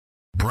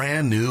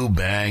brand new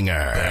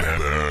banger.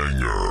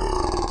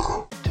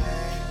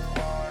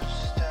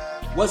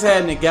 What's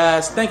happening,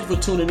 guys? Thank you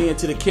for tuning in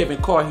to the Kevin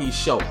Carhees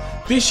Show.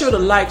 Be sure to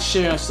like,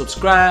 share, and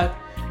subscribe,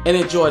 and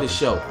enjoy the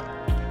show.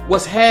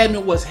 What's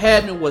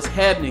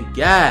happening,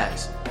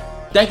 guys?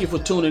 Thank you for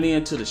tuning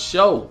in to the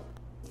show.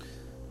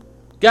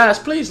 Guys,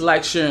 please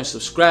like, share, and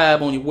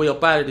subscribe on your way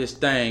up out of this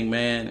thing,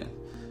 man.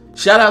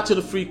 Shout out to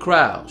the free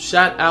crowd.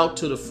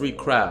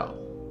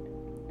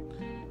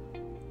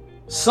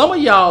 Some of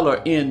y'all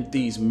are in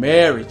these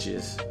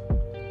marriages,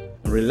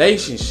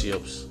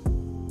 relationships,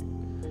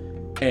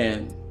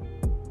 and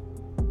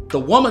the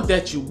woman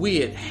that you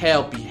with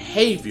have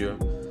behavior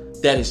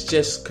that is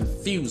just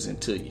confusing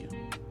to you.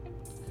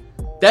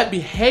 That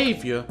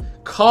behavior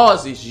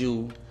causes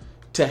you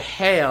to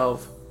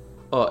have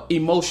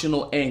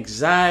emotional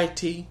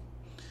anxiety.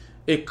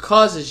 It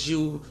causes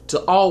you to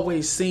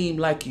always seem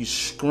like you're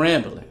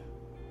scrambling,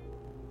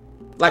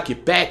 like you're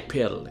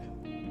backpedaling.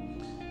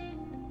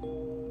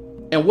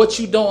 And what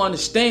you don't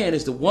understand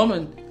is the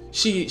woman,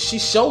 she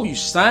show you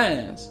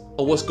signs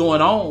of what's going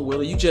on with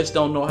her. You just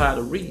don't know how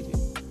to read it.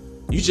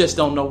 You just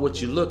don't know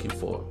what you're looking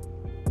for.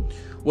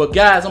 Well,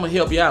 guys, I'm going to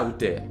help you out with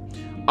that.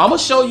 I'm going to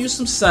show you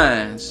some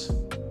signs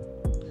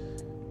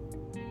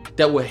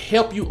that will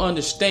help you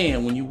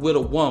understand when you're with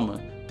a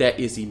woman that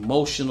is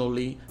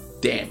emotionally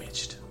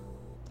damaged.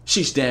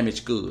 She's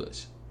damaged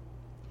goods.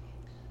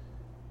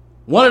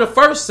 One of the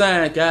first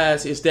signs,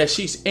 guys, is that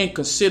she's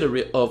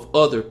inconsiderate of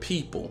other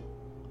people.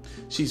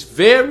 She's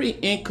very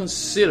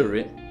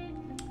inconsiderate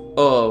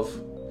of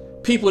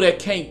people that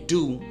can't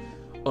do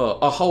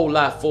a whole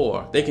lot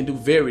for her. They can do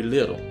very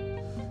little.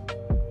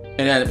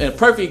 And a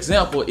perfect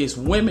example is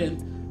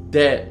women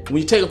that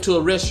when you take them to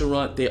a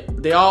restaurant,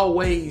 they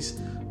always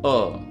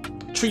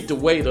treat the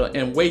waiter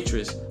and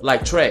waitress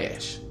like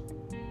trash.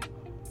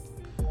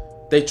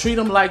 They treat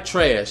them like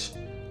trash.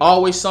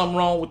 Always something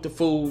wrong with the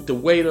food. The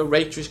waiter,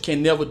 waitress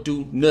can never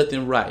do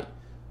nothing right.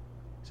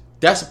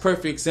 That's a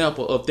perfect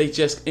example of they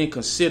just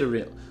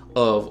inconsiderate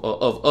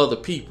of other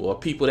people or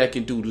people that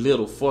can do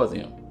little for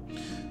them.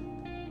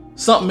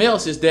 Something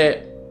else is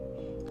that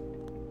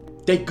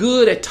they're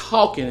good at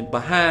talking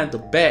behind the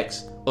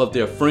backs of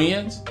their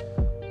friends,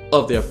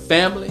 of their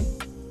family.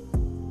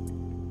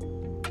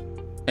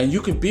 And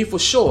you can be for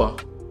sure,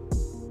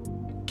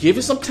 give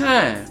it some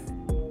time,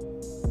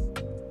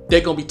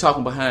 they're going to be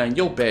talking behind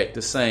your back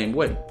the same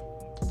way.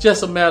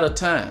 Just a matter of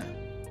time.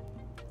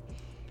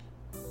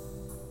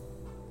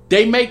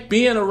 They make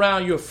being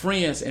around your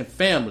friends and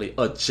family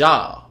a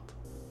job.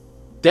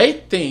 They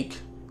think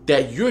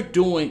that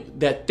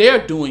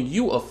they're doing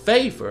you a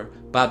favor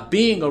by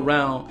being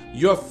around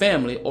your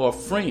family or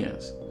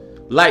friends.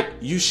 Like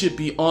you should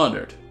be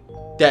honored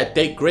that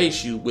they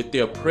grace you with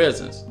their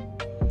presence.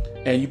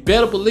 And you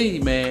better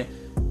believe, man,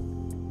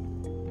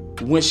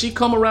 when she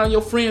come around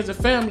your friends and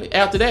family,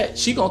 after that,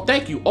 she gonna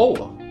think you owe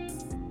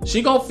her.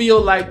 She gonna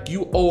feel like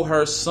you owe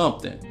her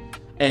something.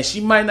 And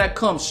she might not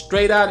come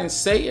straight out and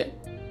say it,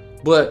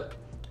 but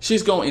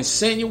she's gonna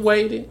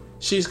insinuate it.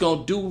 She's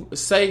gonna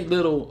say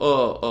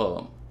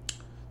little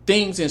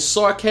things in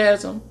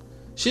sarcasm.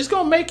 She's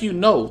gonna make you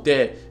know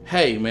that,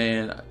 hey,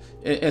 man.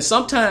 And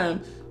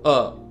sometimes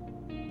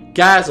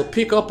guys will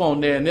pick up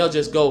on that and they'll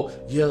just go,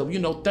 yeah,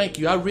 thank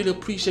you. I really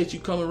appreciate you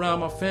coming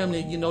around my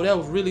family. That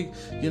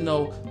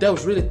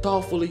was really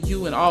thoughtful of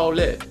you and all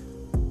that.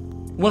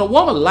 When a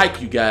woman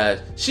like you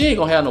guys, she ain't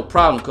gonna have no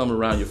problem coming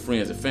around your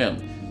friends and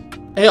family.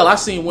 Hell, I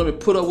seen women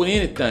put up with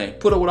anything,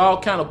 put up with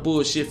all kind of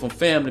bullshit from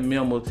family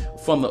members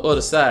from the other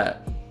side,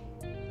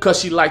 cause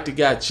she liked the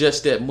guy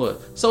just that much.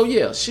 So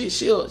yeah,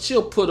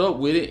 she'll put up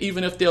with it,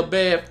 even if they're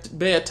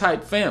bad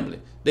type family.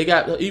 And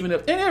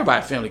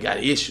everybody's family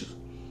got issues,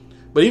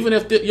 but even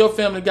if your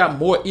family got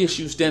more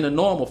issues than a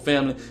normal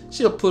family,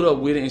 she'll put up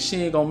with it, and she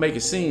ain't gonna make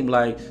it seem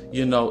like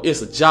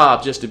it's a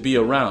job just to be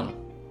around them.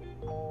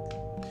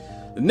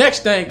 The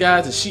next thing,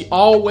 guys, is she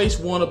always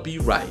wanna be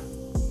right.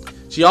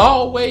 She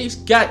always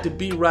got to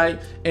be right.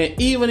 And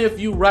even if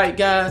you right,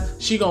 guys,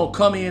 she gonna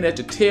come in at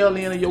the tail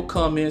end of your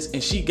comments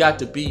and she got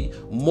to be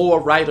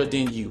more righter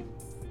than you.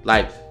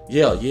 Like,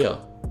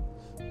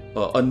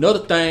 another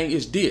thing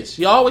is this.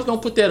 She always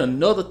gonna put that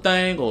another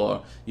thing,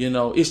 or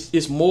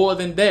it's more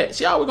than that.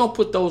 She always gonna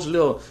put those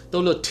little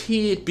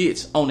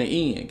tidbits on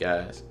the end,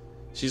 guys.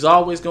 She's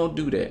always gonna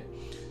do that.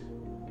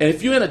 And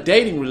if you're in a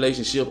dating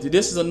relationship,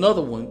 this is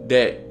another one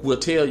that will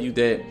tell you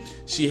that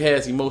she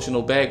has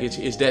emotional baggage,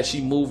 is that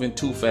she moving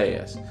too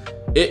fast.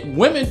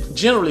 Women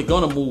generally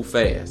gonna move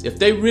fast. If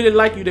they really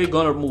like you, they're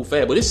gonna move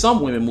fast. But some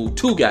women move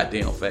too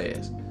goddamn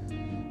fast.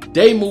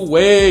 They move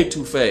way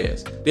too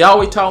fast. They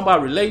always talking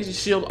about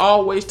relationships,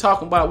 always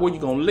talking about where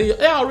you're gonna live.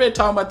 They already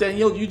talking about that, and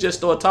you just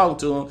started talking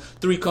to them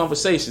 3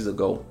 conversations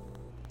ago.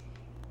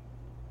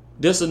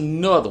 There's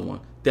another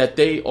one that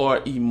they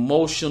are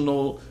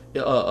emotional,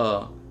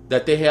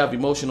 that they have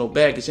emotional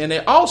baggage, and they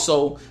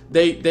also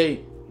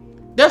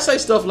they'll say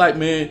stuff like,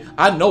 man,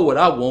 I know what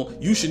I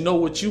want. You should know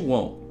what you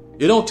want.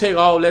 It don't take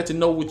all that to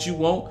know what you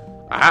want.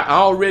 I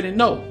already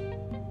know.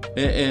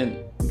 And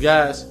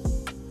guys,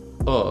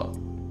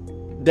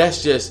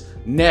 that's just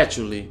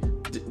naturally,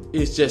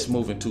 it's just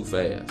moving too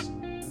fast.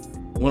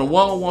 When a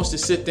woman wants to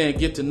sit there and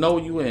get to know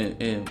you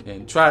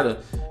and try to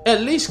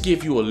at least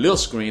give you a little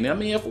screen. I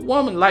mean, if a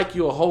woman like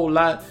you a whole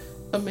lot,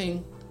 I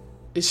mean,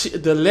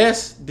 the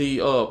less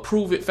the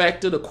prove it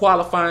factor, the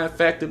qualifying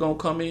factor gonna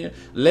come in,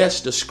 less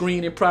the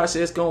screening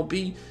process gonna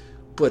be.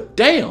 But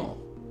damn,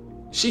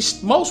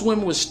 most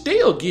women would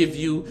still give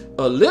you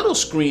a little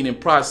screening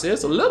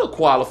process, a little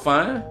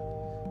qualifying.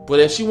 But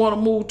if she want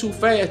to move too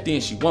fast,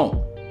 then she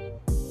won't.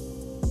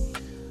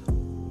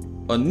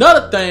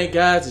 Another thing,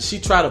 guys, is she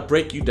try to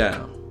break you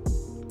down.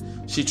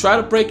 She try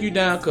to break you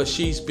down because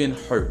she's been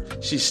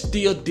hurt. She's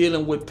still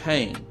dealing with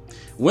pain.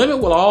 Women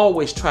will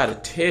always try to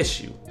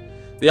test you.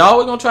 They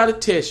always gonna try to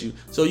test you,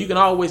 so you can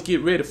always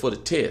get ready for the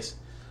test.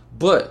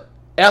 But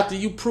after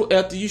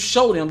you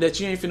show them that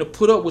you ain't finna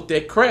put up with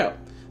that crap,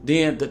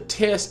 then the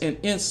tests and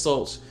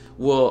insults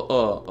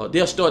will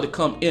they'll start to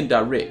come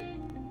indirect.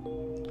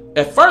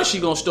 At first,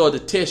 she's going to start to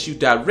test you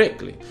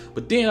directly.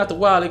 But then after a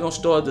while, they're going to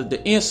start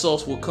the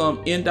insults will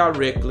come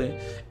indirectly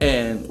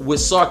and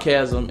with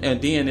sarcasm.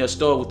 And then they'll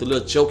start with the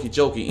little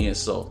jokey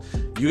insult.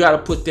 You got to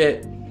put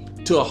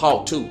that to a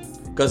halt too.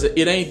 Because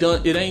it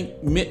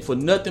ain't meant for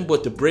nothing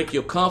but to break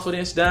your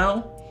confidence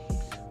down.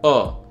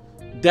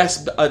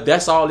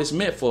 That's all it's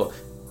meant for.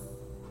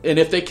 And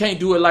if they can't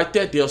do it like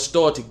that, they'll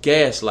start to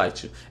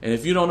gaslight you. And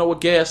if you don't know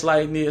what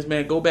gaslighting is,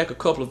 man, go back a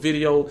couple of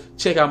videos.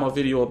 Check out my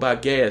video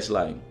about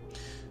gaslighting.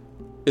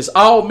 It's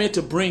all meant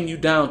to bring you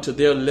down to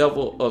their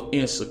level of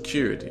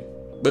insecurity,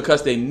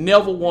 because they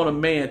never want a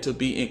man to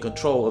be in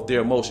control of their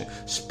emotion,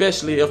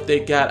 especially if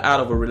they got out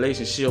of a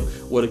relationship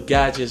where the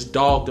guy just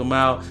dogged them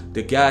out.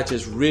 The guy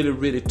just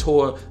really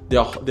tore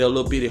their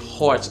little bitty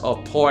hearts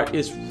apart.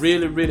 It's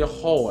really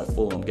hard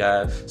for them,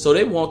 guys. So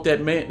they want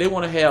that man. They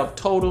want to have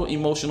total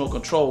emotional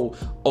control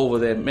over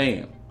that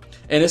man.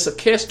 And it's a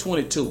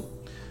catch-22.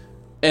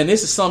 And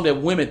this is something that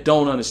women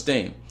don't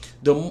understand.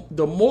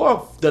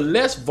 The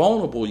less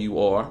vulnerable you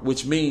are,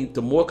 which means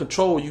the more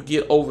control you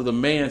get over the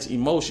man's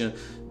emotion,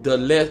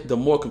 the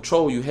more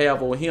control you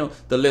have over him,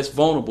 the less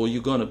vulnerable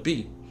you're gonna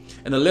be.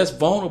 And the less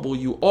vulnerable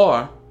you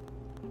are,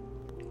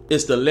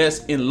 is the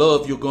less in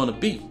love you're gonna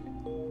be.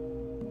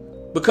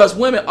 Because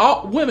women,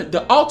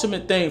 the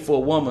ultimate thing for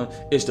a woman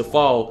is to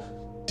fall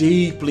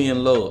deeply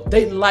in love.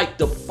 They like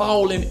the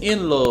falling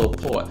in love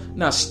part.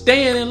 Now,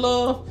 staying in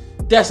love,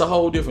 that's a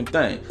whole different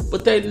thing.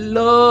 But they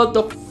love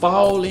the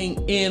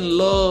falling in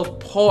love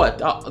part.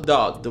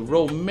 The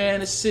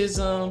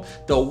romanticism,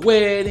 the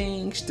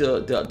weddings,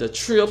 the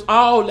trips,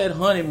 all that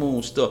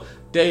honeymoon stuff.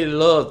 They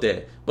love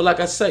that. But like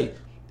I say,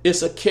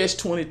 it's a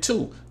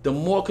catch-22. The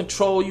more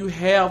control you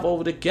have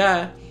over the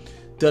guy,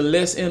 the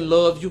less in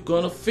love you're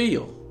going to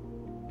feel.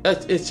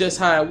 It's just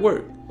how it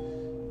works.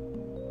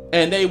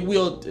 And they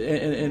will.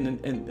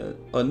 And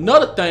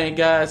another thing,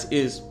 guys,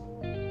 is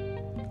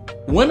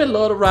women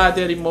love to ride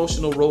that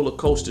emotional roller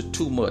coaster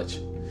too much.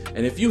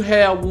 And if you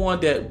have one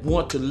that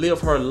want to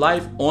live her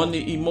life on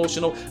the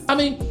emotional, I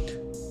mean,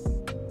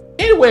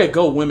 anywhere it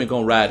go, women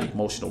gonna ride the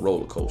emotional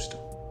roller coaster.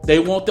 They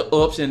want the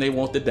ups and they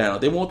want the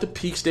downs. They want the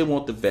peaks, they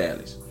want the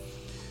valleys.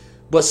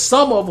 But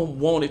some of them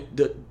want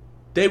it,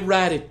 they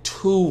ride it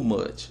too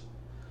much.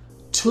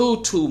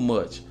 Too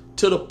much.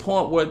 To the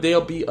point where they'll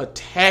be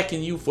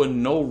attacking you for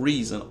no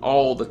reason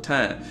all the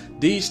time.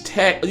 These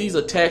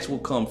attacks will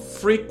come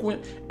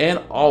frequent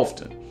and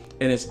often.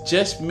 And it's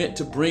just meant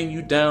to bring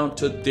you down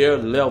to their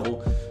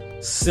level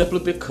simply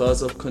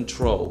because of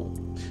control.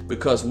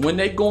 Because when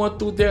they're going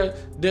through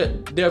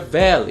their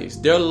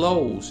valleys, their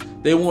lows,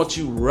 they want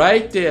you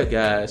right there,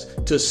 guys,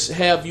 to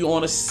have you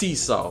on a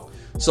seesaw.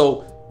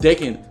 So they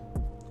can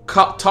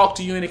talk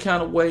to you any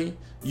kind of way.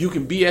 You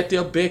can be at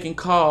their beck and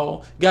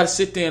call. You got to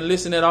sit there and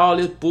listen to all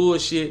this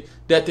bullshit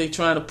that they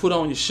trying to put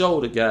on your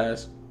shoulder,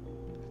 guys.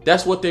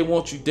 That's what they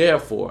want you there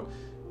for.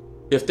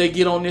 If they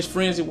get on this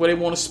frenzy where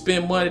they want to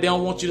spend money, they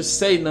don't want you to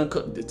say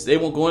nothing. They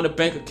want to go in the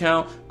bank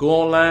account, go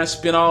online,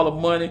 spend all the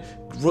money,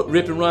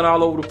 rip and run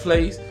all over the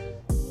place.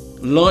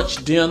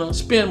 Lunch, dinner,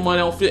 spend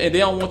money on food, and they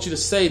don't want you to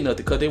say nothing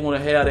because they want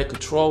to have that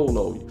control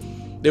over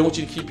you. They want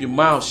you to keep your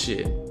mouth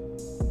shut.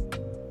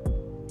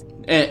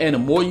 And the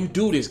more you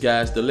do this,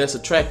 guys, the less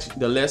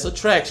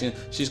attraction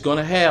she's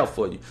gonna have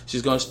for you.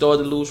 She's gonna start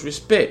to lose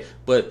respect.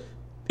 But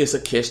it's a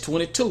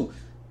catch-22.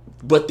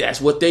 But that's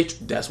what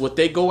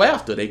they go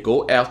after. They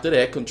go after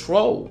that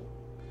control.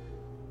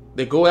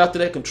 They go after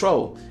that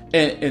control.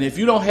 And if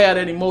you don't have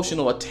that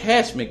emotional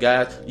attachment,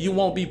 guys, you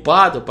won't be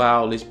bothered by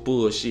all this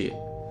bullshit.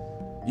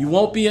 You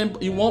won't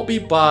be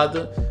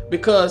bothered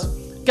because,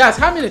 guys,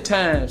 how many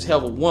times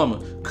have a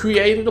woman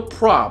created a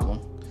problem?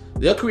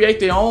 They'll create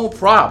their own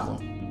problem.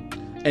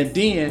 And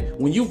then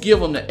when you give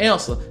them the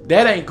answer,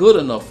 that ain't good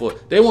enough for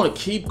it. They want to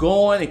keep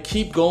going and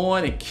keep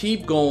going and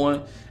keep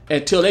going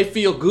until they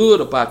feel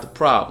good about the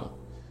problem.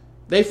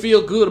 They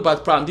feel good about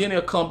the problem. Then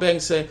they'll come back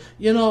and say,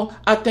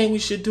 I think we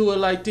should do it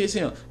like this.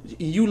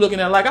 You looking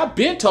at it like, I've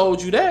been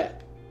told you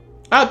that.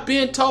 I've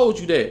been told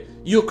you that.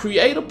 You'll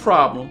create a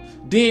problem,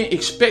 then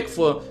expect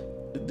for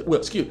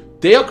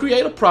they'll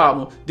create a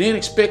problem, then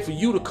expect for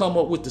you to come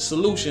up with the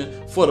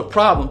solution for the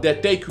problem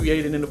that they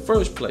created in the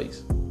first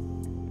place.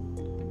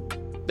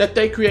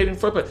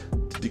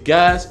 The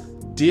guys,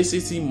 this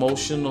is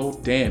emotional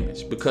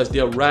damage because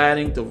they're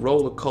riding the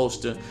roller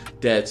coaster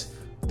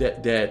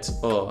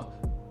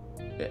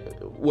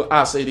well,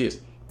 I'll say this.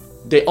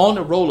 They're on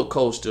the roller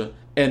coaster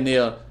and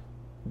they're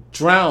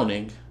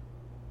drowning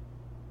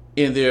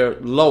in their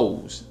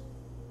lows.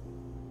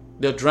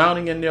 They're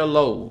drowning in their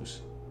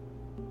lows.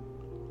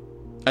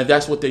 And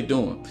that's what they're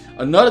doing.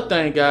 Another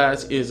thing,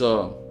 guys, is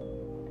they'll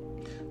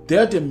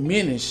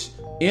diminish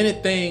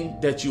anything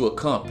that you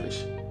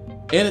accomplish.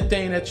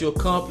 Anything that you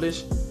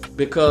accomplish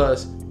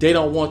because they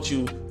don't want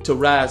you to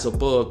rise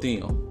above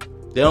them.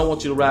 They don't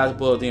want you to rise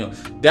above them.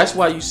 That's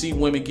why you see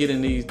women get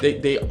in these,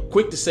 they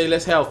quick to say,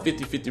 let's have a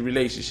 50-50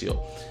 relationship.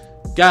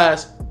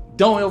 Guys,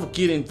 don't ever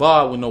get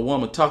involved with no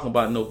woman talking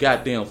about no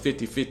goddamn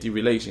 50-50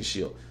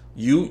 relationship.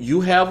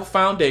 You have a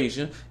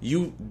foundation.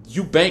 You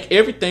bank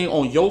everything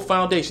on your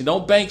foundation.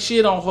 Don't bank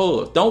shit on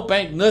hers. Don't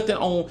bank nothing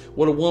on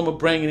what a woman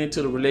bringing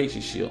into the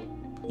relationship.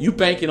 You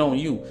bank it on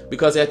you,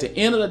 because at the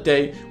end of the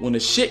day, when the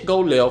shit go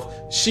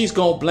left, she's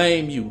gonna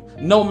blame you,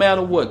 no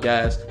matter what,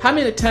 guys. How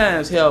many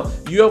times have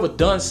you ever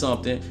done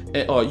something,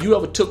 or you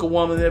ever took a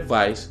woman's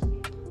advice?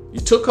 You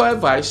took her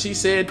advice. She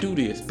said, "Do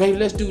this, baby.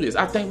 Let's do this.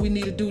 I think we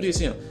need to do this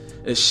here."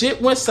 And shit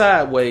went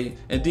sideways,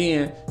 and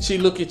then she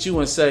look at you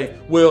and say,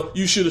 "Well,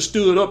 you should have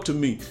stood up to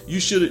me. You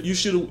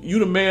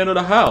the man of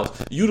the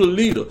house. You the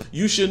leader.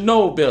 You should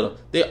know better."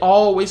 They're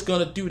always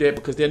gonna do that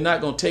because they're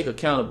not gonna take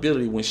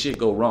accountability when shit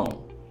go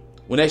wrong.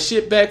 When that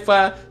shit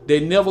backfire, they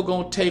never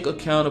gonna take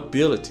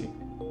accountability.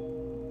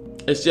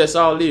 It's just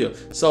all it is.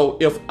 So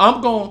if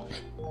I'm gonna,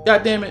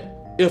 goddamn it,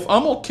 if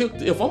I'm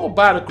gonna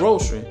buy the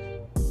grocery,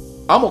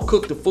 I'm gonna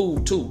cook the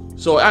food too.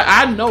 So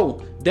I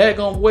know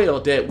daggone well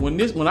that when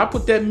I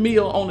put that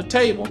meal on the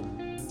table,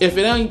 if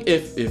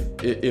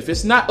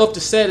it's not up to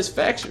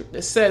satisfactory,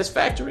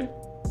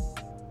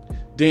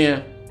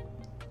 then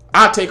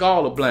I take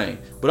all the blame.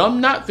 But I'm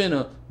not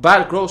finna buy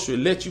the grocery,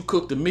 let you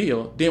cook the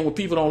meal. Then when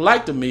people don't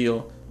like the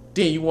meal,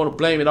 then you want to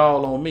blame it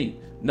all on me.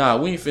 Nah,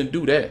 we ain't finna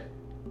do that.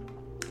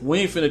 We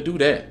ain't finna do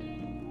that.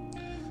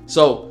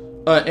 So,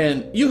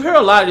 and you hear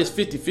a lot of this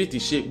 50-50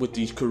 shit with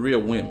these career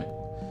women.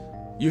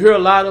 You hear a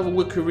lot of it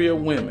with career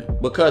women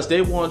because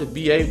they want to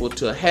be able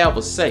to have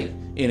a say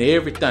in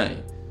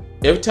everything.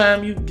 Every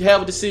time you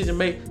have a decision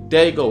make,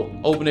 there you go,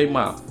 open their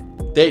mouth.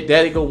 There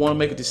they go, want to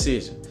make a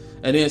decision.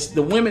 And then it's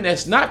the women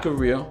that's not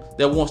career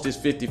that wants this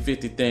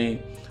 50-50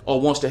 thing or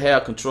wants to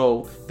have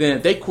control,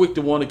 then they quick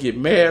to want to get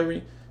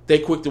married. They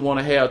quick to want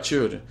to have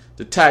children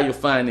to tie your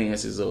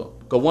finances up.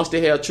 Because once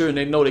they have children,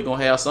 they know they're going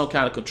to have some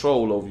kind of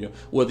control over you,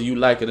 whether you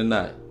like it or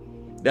not.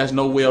 There's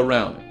no way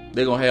around it.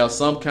 They're going to have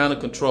some kind of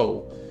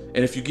control.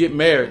 And if you get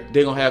married,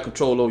 they're going to have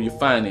control over your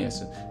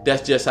finances.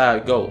 That's just how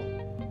it go.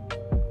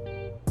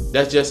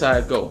 That's just how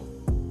it go.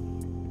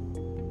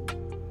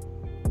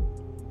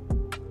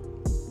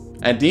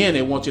 And then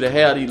they want you to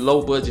have these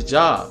low budget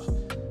jobs.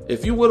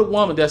 If you with a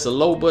woman that's a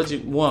low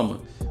budget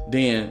woman,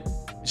 then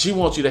she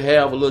wants you to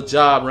have a little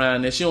job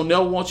around there. She don't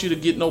never want you to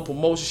get no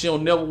promotion. She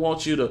don't never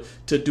want you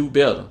to do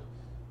better.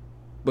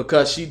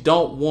 Because she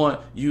don't want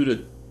you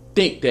to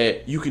think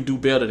that you can do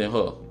better than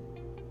her.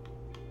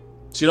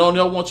 She don't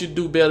never want you to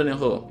do better than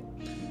her.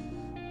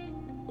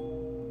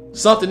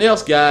 Something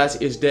else, guys,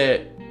 is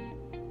that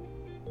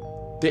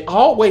they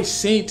always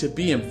seem to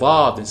be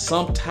involved in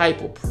some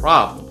type of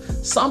problem,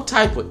 some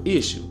type of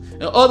issue.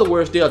 In other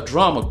words, they're a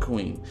drama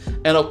queen.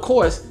 And of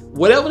course,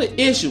 whatever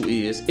the issue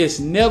is, it's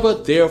never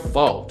their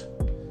fault.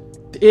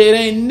 It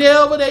ain't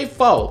never their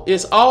fault.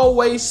 It's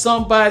always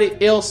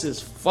somebody else's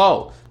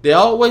fault. They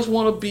always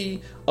want to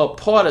be a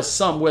part of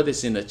something, whether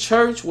it's in the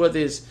church, whether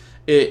it's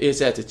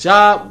at the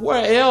job,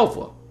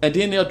 wherever. And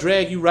then they'll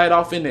drag you right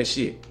off in that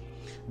shit.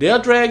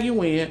 They'll drag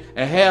you in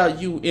and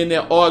have you in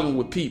there arguing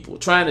with people,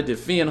 trying to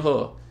defend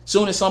her.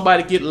 Soon as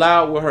somebody get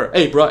loud with her,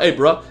 hey bro,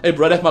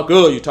 that's my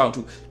girl you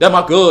talking to. That's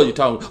my girl you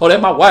talking to. Oh,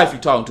 that's my wife you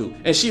talking to.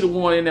 And she the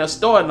one in there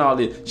starting all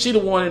this. She the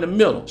one in the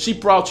middle. She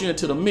brought you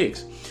into the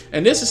mix.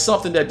 And this is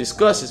something that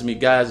disgusts me,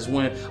 guys, is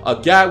when a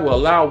guy will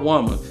allow a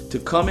woman to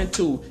come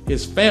into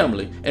his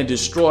family and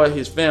destroy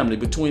his family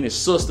between his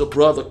sister,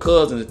 brother,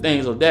 cousin, and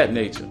things of that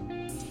nature.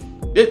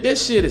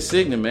 This shit is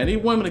sickening, man.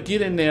 These women to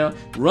get in there,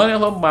 running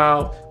her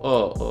mouth,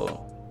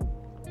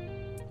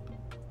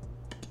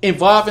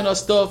 involving her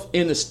stuff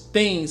in the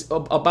things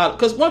about,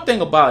 because one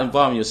thing about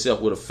involving yourself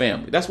with a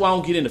family, that's why I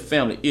don't get into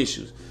family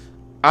issues.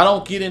 I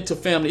don't get into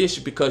family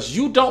issues because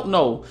you don't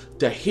know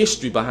the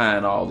history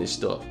behind all this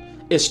stuff.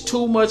 It's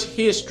too much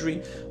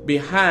history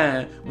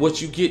behind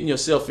what you're getting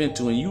yourself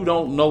into, and you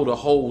don't know the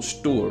whole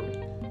story.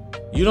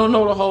 You don't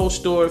know the whole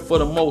story for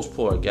the most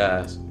part,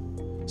 guys.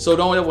 So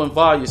don't ever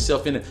involve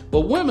yourself in it.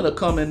 But women will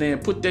come in there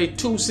and put their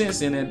 2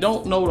 cents in there and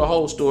don't know the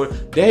whole story.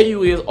 There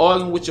you is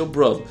arguing with your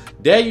brother.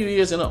 There you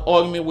is in an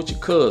argument with your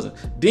cousin.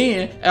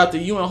 Then after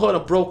you and her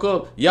broke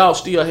up, y'all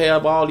still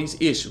have all these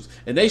issues.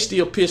 And they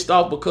still pissed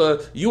off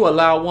because you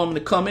allow a woman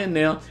to come in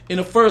there in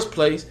the first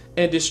place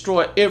and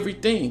destroy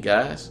everything,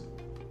 guys.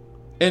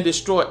 And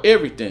destroy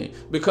everything.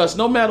 Because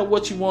no matter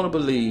what you want to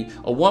believe,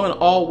 a woman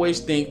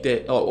always think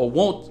that or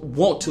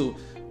want to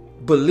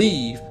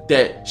believe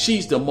that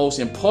she's the most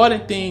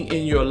important thing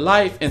in your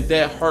life and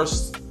that her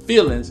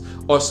feelings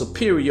are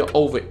superior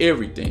over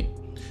everything.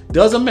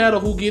 Doesn't matter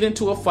who get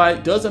into a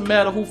fight, doesn't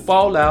matter who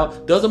fall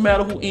out, doesn't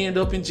matter who end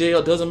up in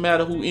jail, doesn't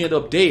matter who end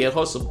up dead.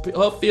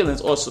 Her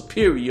feelings are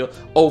superior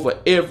over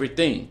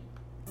everything.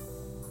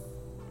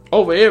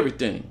 Over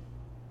everything.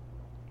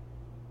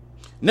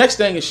 Next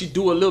thing is she'll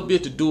do a little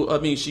bit to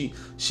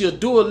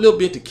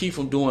keep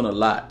from doing a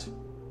lot.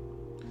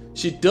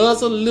 She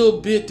does a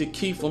little bit to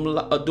keep from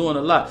doing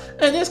a lot.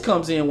 And this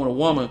comes in when a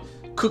woman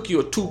cook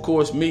you a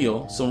 2-course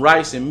meal, some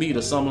rice and meat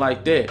or something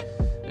like that.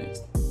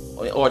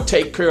 Or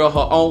take care of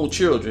her own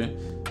children.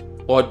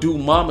 Or do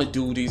mama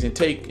duties and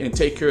take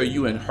care of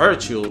you and her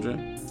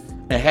children.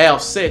 And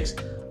have sex.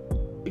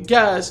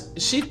 Guys,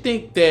 she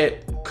think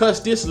that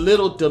because this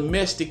little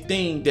domestic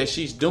thing that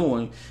she's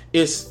doing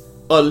is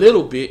a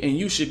little bit, and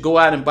you should go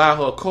out and buy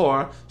her a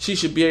car. She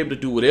should be able to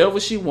do whatever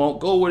she want,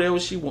 go wherever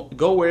she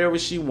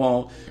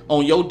want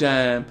on your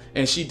dime,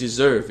 and she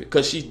deserve it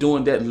because she's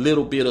doing that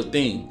little bit of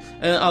thing.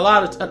 And a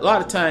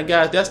lot of time,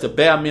 guys, that's the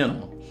bare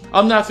minimum.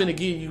 I'm not finna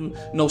give you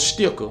no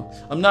sticker.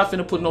 I'm not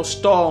finna put no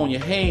star on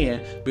your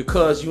hand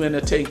because you in there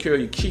taking care of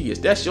your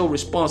kids. That's your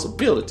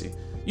responsibility.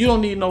 You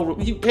don't need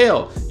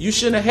you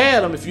shouldn't have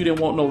had them if you didn't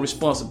want no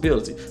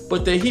responsibility.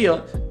 But they're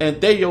here and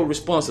they're your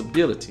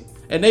responsibility.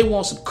 And they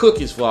want some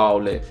cookies for all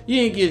that.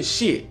 You ain't getting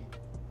shit.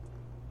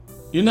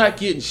 You're not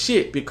getting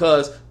shit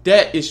because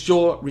that is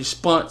your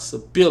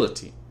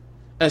responsibility.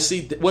 And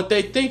see, what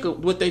they think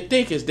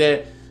is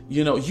that,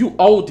 you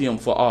owe them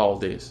for all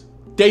this.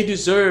 They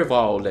deserve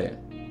all that.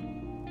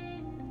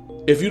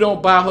 If you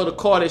don't buy her the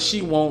car that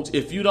she wants,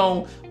 if you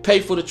don't pay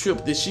for the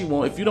trip that she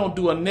wants, if you don't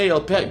do a nail,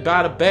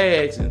 buy the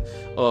bags and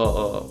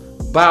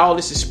buy all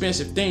this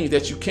expensive things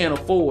that you can't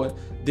afford,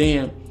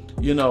 then,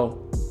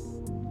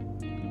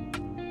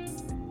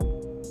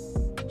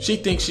 she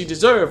thinks she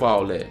deserve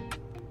all that.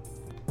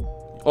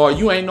 Or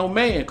you ain't no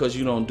man because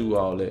you don't do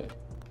all that.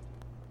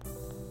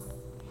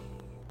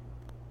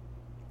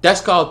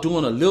 That's called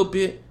doing a little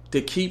bit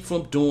to keep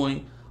from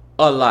doing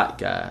a lot,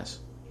 guys.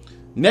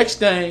 Next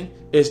thing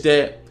is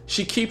that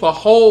she keep a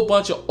whole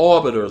bunch of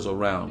orbiters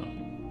around her.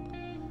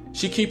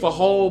 She keep a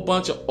whole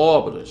bunch of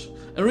orbiters.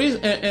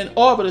 And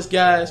orbiters,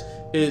 guys,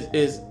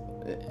 is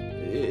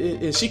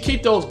she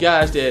keep those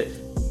guys that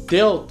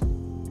they'll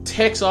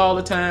text all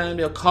the time,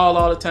 they'll call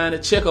all the time, they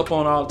check up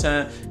on all the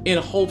time in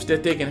hopes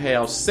that they can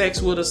have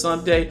sex with her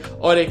someday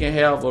or they can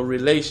have a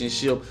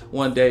relationship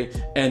one day,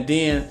 and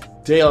then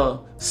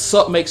they'll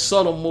make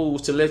subtle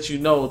moves to let you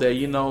know that,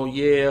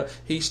 yeah,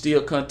 he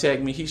still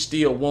contact me, he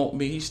still want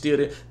me, he still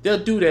there.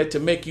 They'll do that to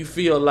make you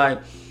feel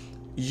like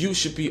you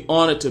should be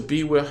honored to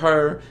be with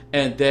her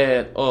and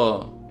that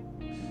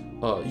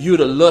you're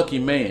the lucky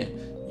man.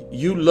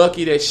 You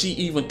lucky that she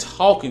even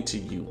talking to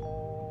you.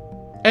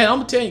 And I'm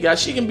going to tell you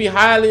guys, she can be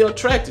highly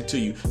attracted to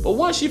you. But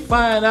once she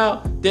find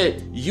out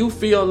that you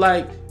feel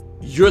like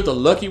you're the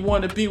lucky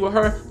one to be with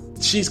her,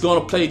 she's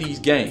going to play these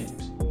games.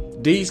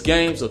 These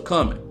games are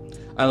coming.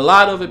 And a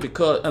lot of it,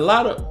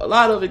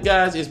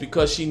 guys, is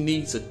because she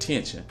needs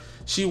attention.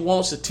 She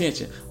wants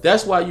attention.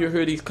 That's why you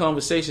hear these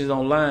conversations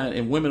online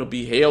and women will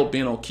be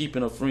hell-bent on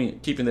keeping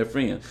their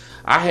friends.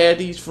 I had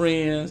these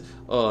friends.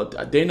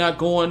 They're not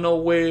going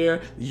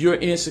nowhere. You're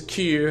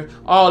insecure.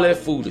 All that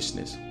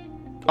foolishness.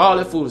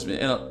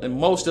 And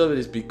most of it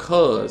is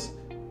because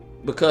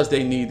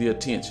they need the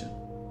attention.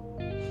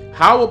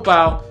 How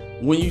about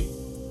when you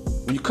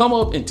come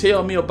up and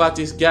tell me about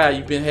this guy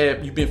you've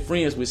been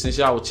friends with since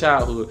y'all was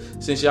childhood,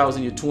 since y'all was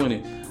in your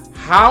 20s?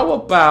 How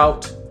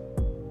about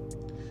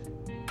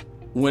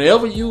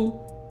whenever you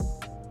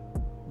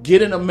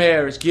get in a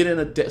marriage,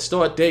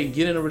 start dating,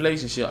 get in a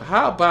relationship,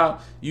 how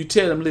about you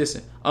tell them,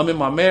 listen, I'm in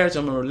my marriage,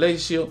 I'm in a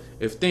relationship.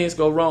 If things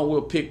go wrong,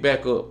 we'll pick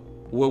back up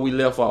where we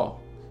left off.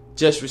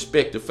 Just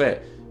respect the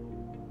fact.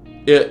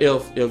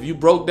 If you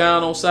broke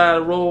down on side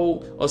of the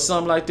road or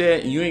something like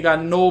that and you ain't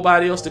got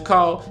nobody else to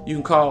call, you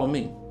can call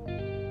me.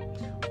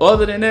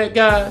 Other than that,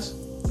 guys,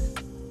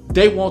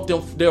 they want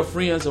their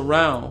friends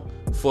around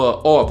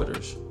for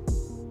orbiters.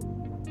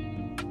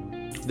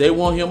 They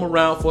want him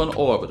around for an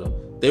orbiter.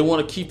 They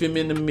want to keep him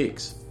in the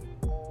mix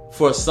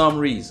for some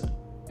reason.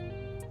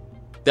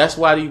 That's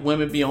why these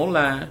women be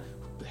online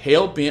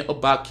hell-bent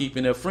about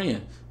keeping their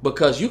friend.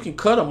 Because you can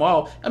cut them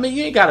off. I mean,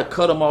 you ain't got to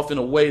cut them off in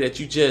a way that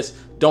you just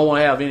don't want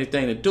to have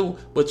anything to do.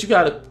 But you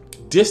got to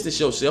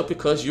distance yourself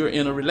because you're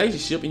in a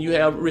relationship and you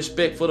have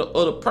respect for the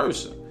other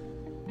person.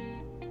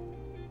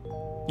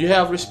 You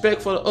have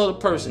respect for the other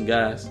person,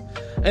 guys.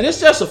 And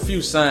it's just a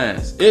few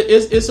signs.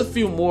 It's a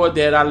few more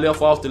that I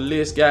left off the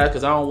list, guys,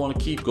 because I don't want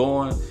to keep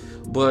going.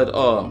 But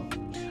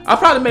I'll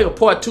probably make a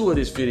part 2 of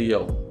this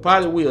video.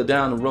 Probably will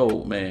down the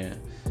road,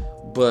 man.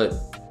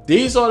 But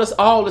these are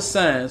all the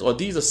signs, or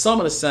these are some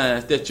of the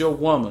signs that your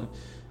woman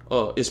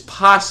is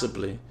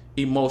possibly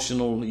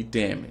emotionally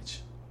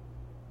damaged.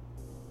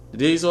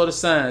 These are the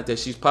signs that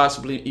she's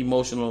possibly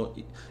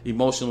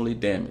emotionally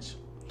damaged.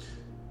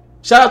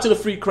 Shout out to the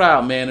free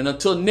crowd, man. And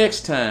until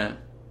next time,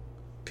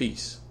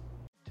 peace.